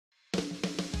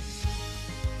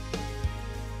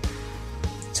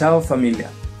Ciao famiglia!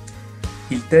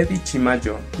 Il 13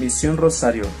 maggio, Missione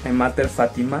Rosario e Mater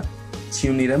Fatima ci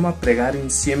uniremo a pregare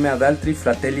insieme ad altri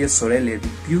fratelli e sorelle di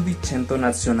più di 100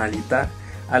 nazionalità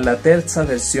alla terza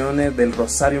versione del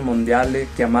Rosario Mondiale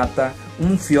chiamata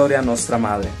Un fiore a Nostra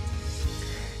Madre.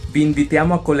 Vi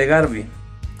invitiamo a collegarvi.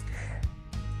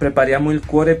 Prepariamo il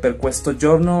cuore per questo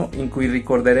giorno in cui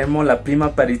ricorderemo la prima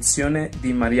apparizione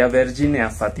di Maria Vergine a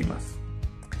Fatima.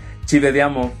 Ci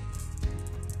vediamo!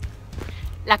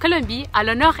 La Colombie a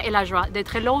l'honneur et la joie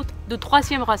d'être l'hôte du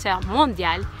 3e rosaire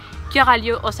mondial qui aura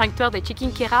lieu au sanctuaire de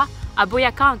Chiquinquirá à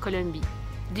Boyacá en Colombie.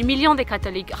 Des millions de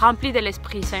catholiques remplis de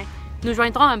l'Esprit Saint nous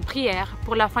joindront en prière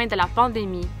pour la fin de la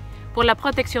pandémie, pour la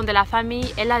protection de la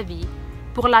famille et la vie,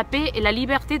 pour la paix et la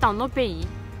liberté dans nos pays,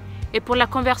 et pour la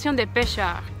conversion des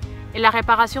pécheurs et la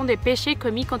réparation des péchés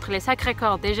commis contre le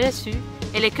Sacré-Cœur de Jésus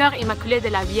et le cœur immaculé de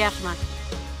la Vierge Marie.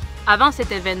 Avant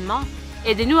cet événement,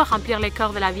 aidez-nous à remplir le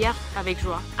cœur de la Vierge avec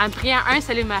joie, en priant un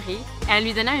Salut Marie et en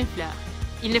lui donnant une fleur.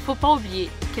 Il ne faut pas oublier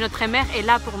que notre mère est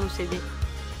là pour nous aider.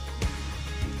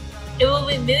 It will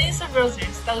be millions of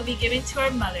rosaries that will be given to our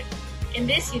Mother. In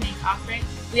this unique offering,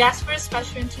 we ask for a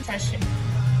special intercession.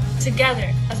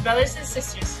 Together, as brothers and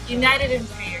sisters, united in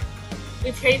prayer,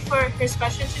 we pray for her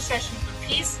special intercession for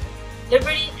peace,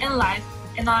 liberty, and life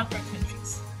in all of our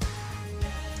countries.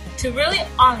 To really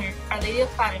honor Our Lady of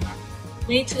Fatima,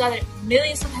 we need to gather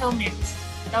millions of Hail Marys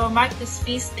that will mark this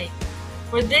feast day.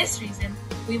 For this reason,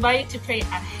 we invite you to pray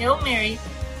a Hail Mary,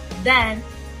 then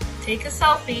take a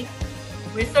selfie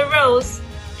with a rose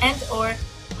and/or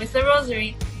with a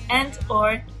rosary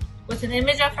and/or with an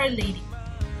image of Our Lady.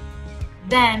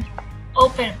 Then,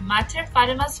 open Mater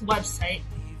Fatima's website,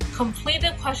 complete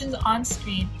the questions on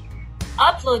screen,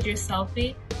 upload your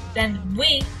selfie, then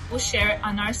we will share it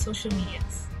on our social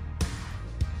medias.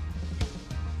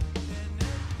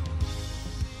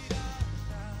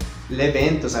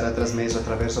 L'evento sarà trasmesso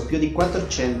attraverso più di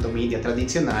 400 media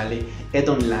tradizionali ed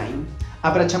online.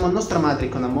 Abbracciamo nostra madre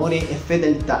con amore e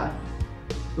fedeltà.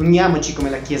 Uniamoci come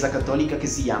la Chiesa Cattolica che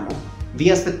siamo. Vi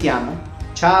aspettiamo.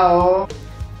 Ciao!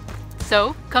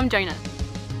 So, come join us.